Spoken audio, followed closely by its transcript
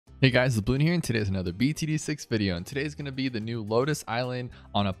Hey guys, Dabloon here, and today's another BTD6 video, and today's going to be the new Lotus Island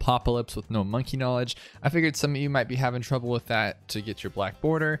on Apopalypse with no monkey knowledge. I figured some of you might be having trouble with that to get your black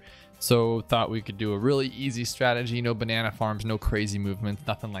border, so thought we could do a really easy strategy, no banana farms, no crazy movements,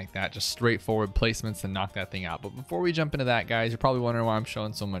 nothing like that, just straightforward placements and knock that thing out. But before we jump into that, guys, you're probably wondering why I'm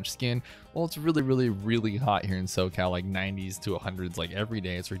showing so much skin. Well, it's really hot here in SoCal, like 90s to 100s like every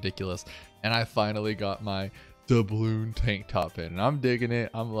day. It's ridiculous, and I finally got my Dablooon tank top in, and I'm digging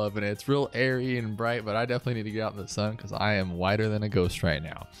it. I'm loving it. It's real airy and bright, but I definitely need to get out in the sun because I am whiter than a ghost right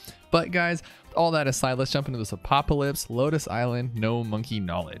now. But guys, all that aside, let's jump into this Apopalypse Lotus Island no monkey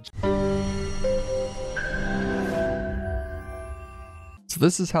knowledge. So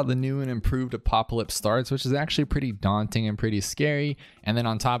this is how the new and improved Apopalypse starts, which is actually pretty daunting and pretty scary. And then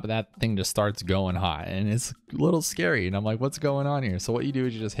on top of that, thing just starts going hot, and it's a little scary. And I'm like, what's going on here? So what you do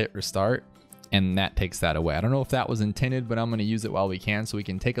is you just hit restart, and that takes that away. I don't know if that was intended, but I'm going to use it while we can so we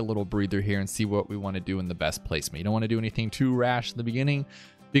can take a little breather here and see what we want to do in the best placement. You don't want to do anything too rash in the beginning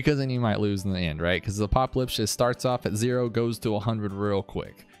because then you might lose in the end, right? Because the Apopalypse just starts off at 0, goes to 100 real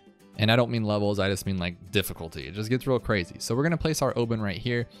quick. And I don't mean levels, I just mean like difficulty. It just gets real crazy. So we're going to place our Oban right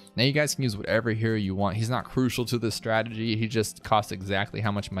here. Now you guys can use whatever hero you want. He's not crucial to this strategy. He just costs exactly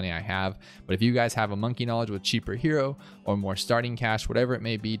how much money I have. But if you guys have a monkey knowledge with cheaper hero or more starting cash, whatever it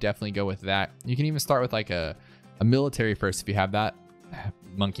may be, definitely go with that. You can even start with like a military first if you have that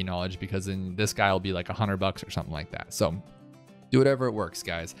monkey knowledge, because then this guy will be like $100 or something like that. So do whatever it works,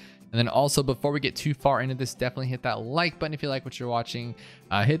 guys. And then also, before we get too far into this, definitely hit that like button if you like what you're watching.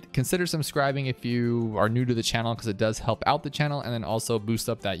 Consider subscribing if you are new to the channel, because it does help out the channel, and then also boost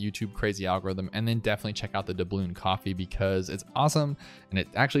up that YouTube crazy algorithm. And then definitely check out the Dablooon coffee because it's awesome and it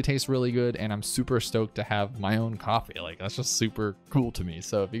actually tastes really good, and I'm super stoked to have my own coffee. Like, that's just super cool to me.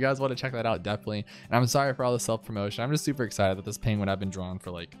 So if you guys want to check that out, definitely. And I'm sorry for all the self-promotion. I'm just super excited that this penguin I've been drawing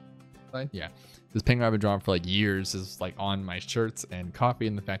for like, this penguin I've been drawing for like years is like on my shirts and coffee,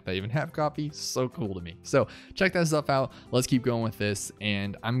 and the fact that I even have coffee, so cool to me. So check that stuff out. Let's keep going with this,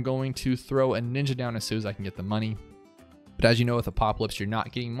 and I'm going to throw a ninja down as soon as I can get the money. But as you know, with Apopalypse, you're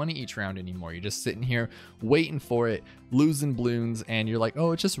not getting money each round anymore. You're just sitting here waiting for it, losing balloons, and you're like,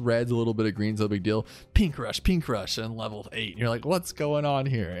 oh, it's just reds, a little bit of greens, no big deal. Pink rush, and level 8. And you're like, what's going on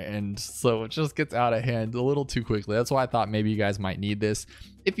here? And so it just gets out of hand a little too quickly. That's why I thought maybe you guys might need this.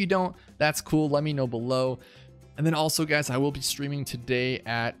 If you don't, that's cool. Let me know below. And then also, guys, I will be streaming today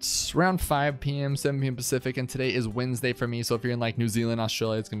at around 5 p.m., 7 p.m. Pacific, and today is Wednesday for me. So if you're in like New Zealand,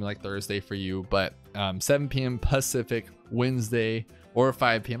 Australia, it's gonna be like Thursday for you. But 7 p.m. Pacific, Wednesday, or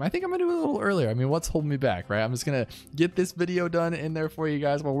 5 p.m. I think I'm gonna do it a little earlier. I mean, what's holding me back, right? I'm just gonna get this video done in there for you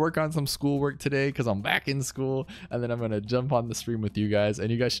guys. We'll work on some schoolwork today because I'm back in school, and then I'm gonna jump on the stream with you guys, and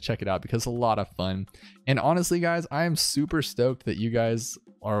you guys should check it out because it's a lot of fun. And honestly, guys, I am super stoked that you guys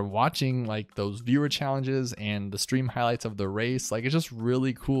are watching like those viewer challenges and the stream highlights of the race. Like, it's just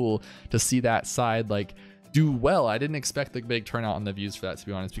really cool to see that side like do well. I didn't expect the big turnout on the views for that, to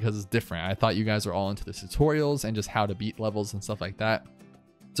be honest, because it's different. I thought you guys are all into the tutorials and just how to beat levels and stuff like that.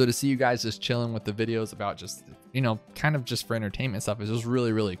 So to see you guys just chilling with the videos about just, you know, kind of just for entertainment stuff is just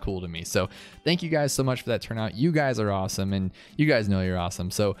really cool to me. So thank you guys so much for that turnout. You guys are awesome, and you guys know you're awesome.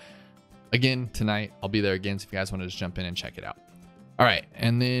 So again, tonight I'll be there again, so if you guys want to just jump in and check it out. All right,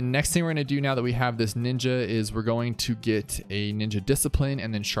 and then next thing we're going to do now that we have this ninja is we're going to get a ninja discipline,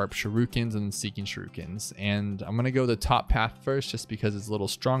 and then sharp shurikens, and then seeking shurikens. And I'm going to go the top path first just because it's a little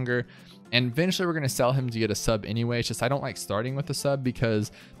stronger. And eventually we're going to sell him to get a sub anyway. It's just I don't like starting with a sub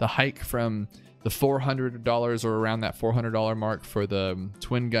because the hike from the $400 or around that $400 mark for the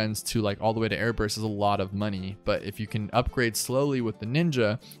twin guns to like all the way to airburst is a lot of money. But if you can upgrade slowly with the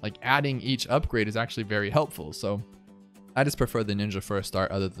ninja, like adding each upgrade is actually very helpful. So I just prefer the ninja for a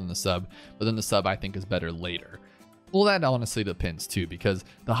start other than the sub, but then the sub I think is better later. Well, that honestly depends too, because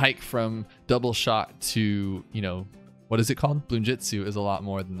the hike from double shot to, you know, what is it called? Bloonjitsu is a lot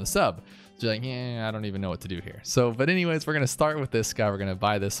more than the sub. So you're like, yeah, I don't even know what to do here. So, but anyways, we're going to start with this guy. We're going to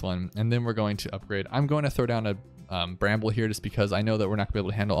buy this one, and then we're going to upgrade. I'm going to throw down a bramble here just because I know that we're not going to be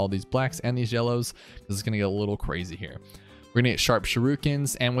able to handle all these blacks and these yellows. This is going to get a little crazy here. We're gonna get sharp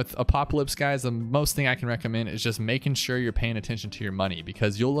shurikens, and with Apopalypse, guys, the most thing I can recommend is just making sure you're paying attention to your money,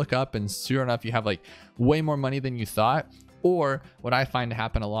 because you'll look up and sure enough you have like way more money than you thought. Or what I find to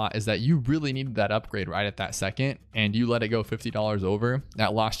happen a lot is that you really needed that upgrade right at that second, and you let it go $50 over.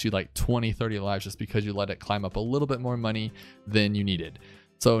 That lost you like 20-30 lives just because you let it climb up a little bit more money than you needed.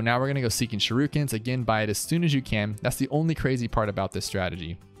 So now we're gonna go seeking shurikens. Again, buy it as soon as you can. That's the only crazy part about this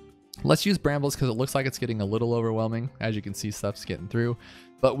strategy. Let's use brambles because it looks like it's getting a little overwhelming. As you can see, stuff's getting through.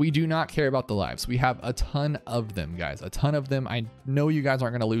 But we do not care about the lives. We have a ton of them, guys, a ton of them. I know you guys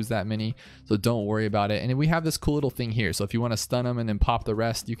aren't going to lose that many, so don't worry about it. And we have this cool little thing here. So if you want to stun them and then pop the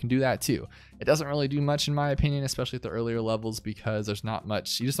rest, you can do that too. It doesn't really do much in my opinion, especially at the earlier levels, because there's not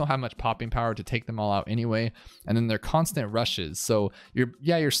much, you just don't have much popping power to take them all out anyway. And then they're constant rushes. So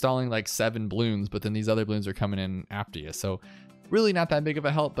you're stalling like 7 balloons, but then these other balloons are coming in after you. So really not that big of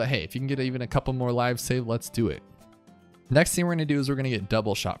a help, but hey, if you can get even a couple more lives saved, let's do it. Next thing we're gonna do is we're gonna get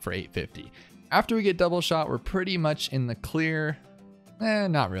double shot for 850. After we get double shot, we're pretty much in the clear.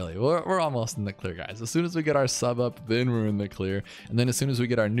 Not really. We're almost in the clear, guys. As soon as we get our sub up, then we're in the clear. And then as soon as we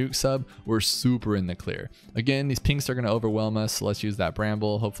get our nuke sub, we're super in the clear. Again, these pinks are gonna overwhelm us, so let's use that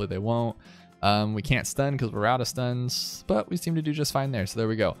bramble. Hopefully they won't. We can't stun because we're out of stuns, but we seem to do just fine there. So there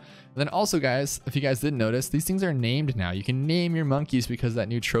we go. And then also, guys, if you guys didn't notice, these things are named now. You can name your monkeys because of that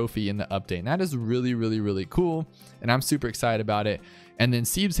new trophy in the update. And that is really, really, really cool. And I'm super excited about it. And then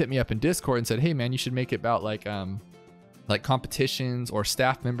Siebes hit me up in Discord and said, hey man, you should make it about like competitions or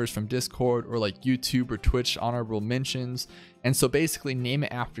staff members from Discord or like YouTube or Twitch honorable mentions. And so basically name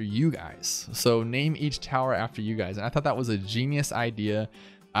it after you guys. So name each tower after you guys. And I thought that was a genius idea.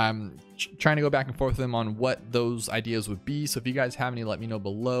 I'm trying to go back and forth with them on what those ideas would be. So if you guys have any, let me know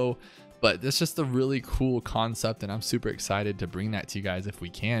below. But it's just a really cool concept, and I'm super excited to bring that to you guys if we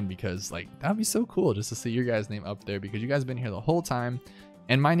can, because like that'd be so cool just to see your guys' name up there, because you guys have been here the whole time.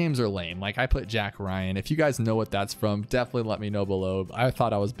 And my names are lame. Like I put Jack Ryan. If you guys know what that's from, definitely let me know below. I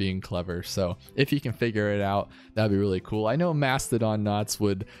thought I was being clever. So if you can figure it out, that'd be really cool. I know Mastodon Knots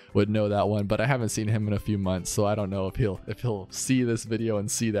would know that one, but I haven't seen him in a few months. So I don't know if he'll see this video and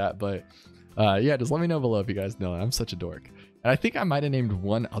see that. But yeah, just let me know below if you guys know. I'm such a dork. And I think I might have named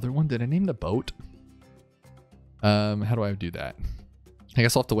one other one. Did I name the boat? How do I do that? I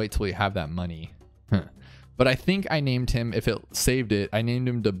guess I'll have to wait till we have that money. But I think I named him, if it saved it, I named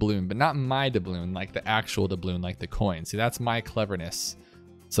him Dabloon, but not my Dabloon, like the actual Dabloon, like the coin. See, that's my cleverness.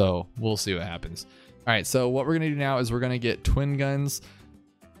 So we'll see what happens. All right, so what we're gonna do now is we're gonna get twin guns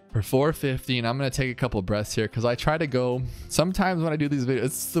for 450, and I'm gonna take a couple breaths here because I try to go, sometimes when I do these videos,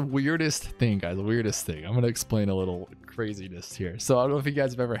 it's the weirdest thing, guys, the weirdest thing. I'm gonna explain a little craziness here. So I don't know if you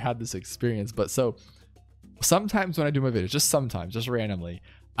guys have ever had this experience, but so sometimes when I do my videos, just sometimes, just randomly,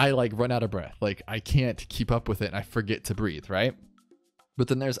 I like run out of breath. Like I can't keep up with it and I forget to breathe, right? But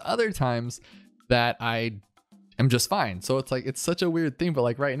then there's other times that I am just fine. So it's like, it's such a weird thing. But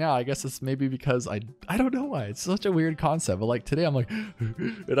like right now, I guess it's maybe because I don't know why. It's such a weird concept. But like today I'm like,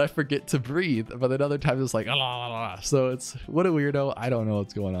 and I forget to breathe. But then other times it's like, ah, ah, ah. So it's, what a weirdo. I don't know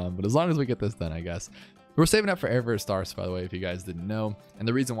what's going on. But as long as we get this done, I guess. We're saving up for Airverse Stars, by the way, if you guys didn't know. And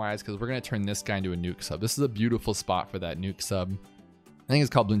the reason why is because we're going to turn this guy into a nuke sub. This is a beautiful spot for that nuke sub. I think it's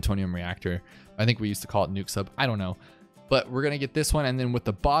called Plutonium Reactor. I think we used to call it nuke sub. I don't know. But we're going to get this one. And then with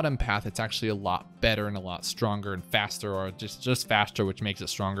the bottom path, it's actually a lot better and a lot stronger and faster, or just faster, which makes it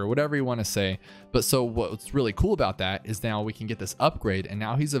stronger, whatever you want to say. But so what's really cool about that is now we can get this upgrade. And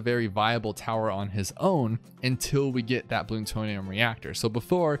now he's a very viable tower on his own until we get that Plutonium Reactor. So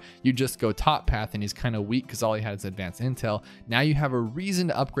before you just go top path and he's kind of weak because all he had is advanced intel. Now you have a reason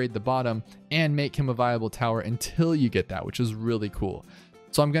to upgrade the bottom and make him a viable tower until you get that, which is really cool.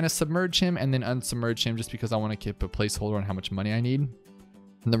 So I'm going to submerge him and then unsubmerge him just because I want to keep a placeholder on how much money I need.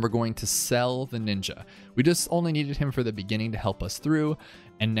 And then we're going to sell the ninja. We just only needed him for the beginning to help us through,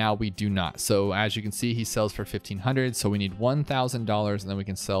 and now we do not. So as you can see, he sells for $1,500. So we need $1,000, and then we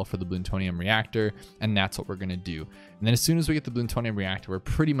can sell for the Plutonium Reactor, and that's what we're going to do. And then as soon as we get the Plutonium Reactor, we're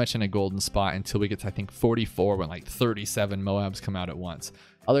pretty much in a golden spot until we get to, I think, 44, when like 37 Moabs come out at once.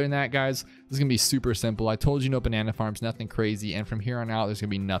 Other than that, guys, this is going to be super simple. I told you no banana farms, nothing crazy. And from here on out, there's going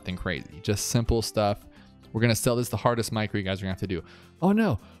to be nothing crazy. Just simple stuff. We're going to sell this the hardest micro you guys are going to have to do. Oh,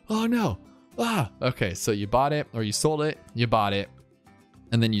 no. Oh, no. Ah. Okay, so you bought it, or you sold it, you bought it,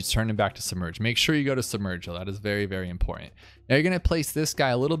 and then you turn it back to submerge. Make sure you go to submerge, though. That is very, very important. Now, you're going to place this guy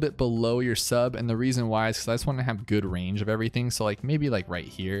a little bit below your sub, and the reason why is because I just want to have good range of everything. So, like, maybe, like, right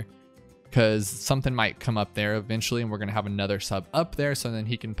here, because something might come up there eventually, and we're going to have another sub up there, so then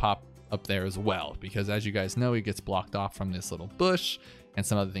he can pop up there as well, because as you guys know, he gets blocked off from this little bush and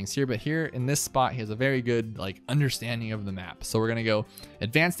some other things here. But here in this spot, he has a very good like understanding of the map. So we're going to go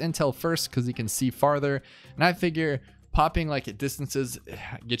advanced intel first because he can see farther. And I figure popping like at distances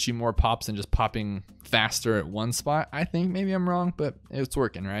gets you more pops than just popping faster at one spot. I think maybe I'm wrong, but it's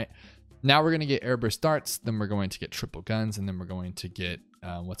working, right? Now we're going to get airburst darts. Then we're going to get triple guns. And then we're going to get,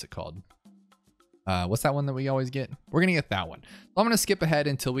 what's it called? What's that one that we always get? We're gonna get that one. So I'm gonna skip ahead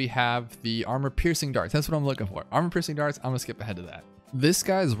until we have the armor piercing darts. That's what I'm looking for. Armor piercing darts. I'm gonna skip ahead to that. This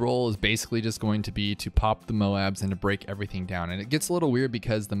guy's role is basically just going to be to pop the Moabs and to break everything down. And it gets a little weird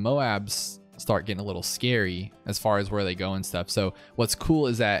because the Moabs start getting a little scary as far as where they go and stuff. So what's cool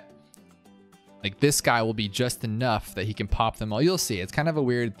is that like this guy will be just enough that he can pop them all. You'll see, it's kind of a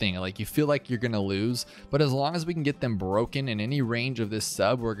weird thing. Like you feel like you're gonna lose, but as long as we can get them broken in any range of this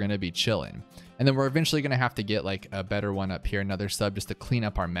sub, we're gonna be chilling. And then we're eventually gonna have to get like a better one up here, another sub, just to clean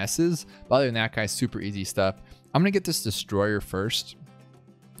up our messes. But other than that, guys, super easy stuff. I'm gonna get this destroyer first.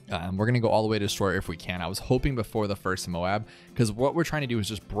 We're going to go all the way to destroyer if we can. I was hoping before the first Moab, because what we're trying to do is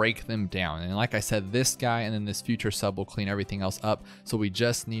just break them down. And like I said, this guy and then this future sub will clean everything else up. So we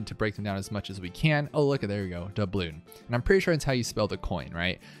just need to break them down as much as we can. Oh, look, there we go, Dabloon. And I'm pretty sure that's how you spell the coin,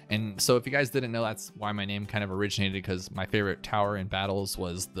 right? And so if you guys didn't know, that's why my name kind of originated, because my favorite tower in battles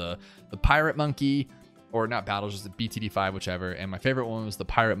was the pirate monkey. Or not battles, just the BTD5, whichever. And my favorite one was the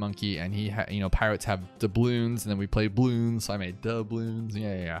pirate monkey, and he had, you know, pirates have doubloons, and then we play balloons, so I made doubloons.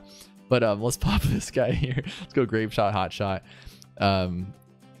 Yeah. But let's pop this guy here. Let's go grape shot, hot shot.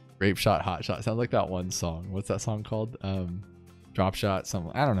 Grape shot, hot shot. Sounds like that one song. What's that song called? Drop shot,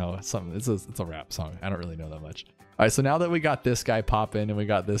 something. I don't know. Something. It's a rap song. I don't really know that much. All right, so now that we got this guy popping, and we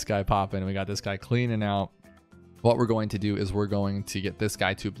got this guy popping, and we got this guy cleaning out, what we're going to do is we're going to get this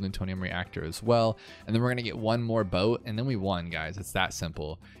guy to a plutonium reactor as well. And then we're going to get one more boat, and then we won, guys. It's that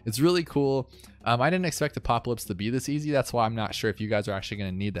simple. It's really cool. I didn't expect Apopalypse to be this easy. That's why I'm not sure if you guys are actually going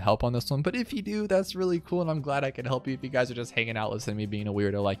to need the help on this one. But if you do, that's really cool. And I'm glad I could help you. If you guys are just hanging out listening to me being a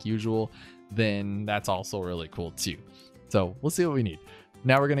weirdo like usual, then that's also really cool too. So we'll see what we need.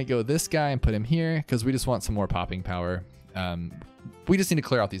 Now we're going to go this guy and put him here because we just want some more popping power. We just need to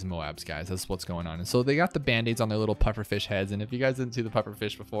clear out these Moabs, guys. That's what's going on. And so they got the band-aids on their little pufferfish heads. And if you guys didn't see the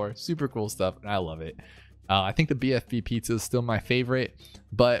pufferfish before, super cool stuff. And I love it. I think the BFB pizza is still my favorite,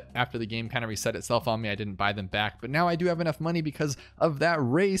 but after the game kind of reset itself on me, I didn't buy them back. But now I do have enough money because of that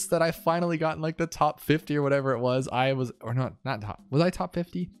race that I finally got in like the top 50 or whatever it was. I was, or not top, was I top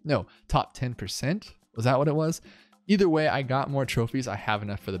 50? No, top 10%. Was that what it was? Either way, I got more trophies. I have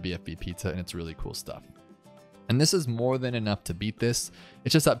enough for the BFB pizza, and it's really cool stuff. And this is more than enough to beat this.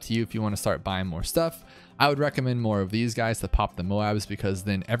 It's just up to you if you want to start buying more stuff. I would recommend more of these guys to pop the Moabs, because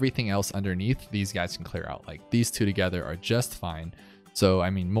then everything else underneath these guys can clear out. Like these two together are just fine. So I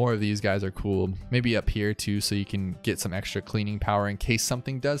mean, more of these guys are cool. Maybe up here too, so you can get some extra cleaning power in case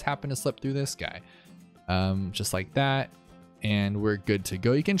something does happen to slip through this guy. Just like that. And we're good to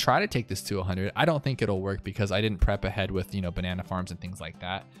go. You can try to take this to 100. I don't think it'll work because I didn't prep ahead with, you know, banana farms and things like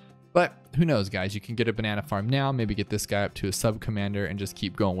that. But who knows, guys? You can get a banana farm now, maybe get this guy up to a sub commander and just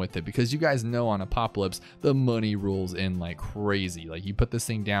keep going with it, because you guys know on Apopalypse, the money rolls in like crazy. Like you put this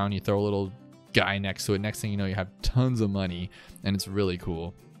thing down, you throw a little guy next to it. Next thing you know, you have tons of money, and it's really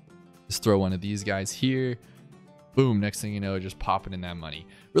cool. Just throw one of these guys here. Boom. Next thing you know, just popping in that money.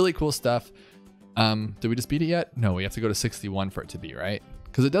 Really cool stuff. Did we just beat it yet? No, we have to go to 61 for it to be, right?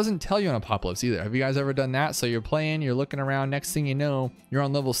 Because it doesn't tell you on Apopalypse either. Have you guys ever done that? So you're playing, you're looking around, next thing you know, you're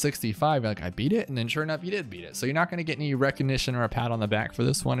on level 65. You're like, I beat it. And then sure enough, you did beat it. So you're not going to get any recognition or a pat on the back for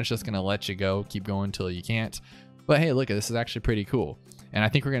this one. It's just going to let you go, keep going until you can't. But hey, look, this is actually pretty cool. And I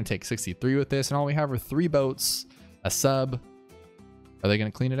think we're going to take 63 with this. And all we have are 3 boats, a sub. Are they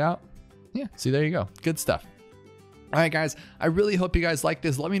going to clean it out? Yeah, see, there you go. Good stuff. All right, guys, I really hope you guys like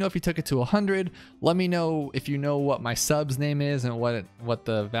this. Let me know if you took it to 100. Let me know if you know what my sub's name is and what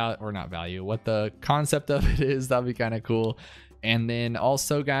the value, or not value, what the concept of it is. That'd be kind of cool. And then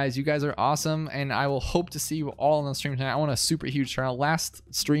also, guys, you guys are awesome, and I will hope to see you all on the stream tonight. I want a super huge turnout. Last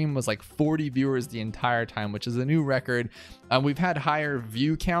stream was like 40 viewers the entire time, which is a new record. We've had higher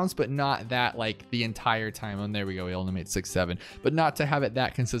view counts, but not that like the entire time. And there we go, we only made 6, 7, but not to have it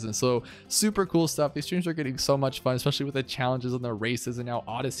that consistent. So super cool stuff. These streams are getting so much fun, especially with the challenges and the races and now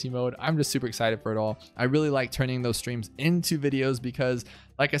Odyssey mode. I'm just super excited for it all. I really like turning those streams into videos because,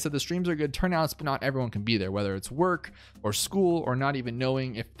 like I said, the streams are good turnouts, but not everyone can be there, whether it's work or school or not even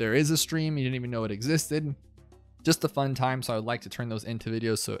knowing if there is a stream, you didn't even know it existed. Just a fun time. So I would like to turn those into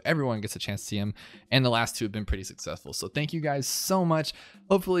videos so everyone gets a chance to see them. And the last 2 have been pretty successful. So thank you guys so much.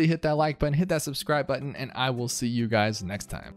 Hopefully hit that like button, hit that subscribe button, and I will see you guys next time.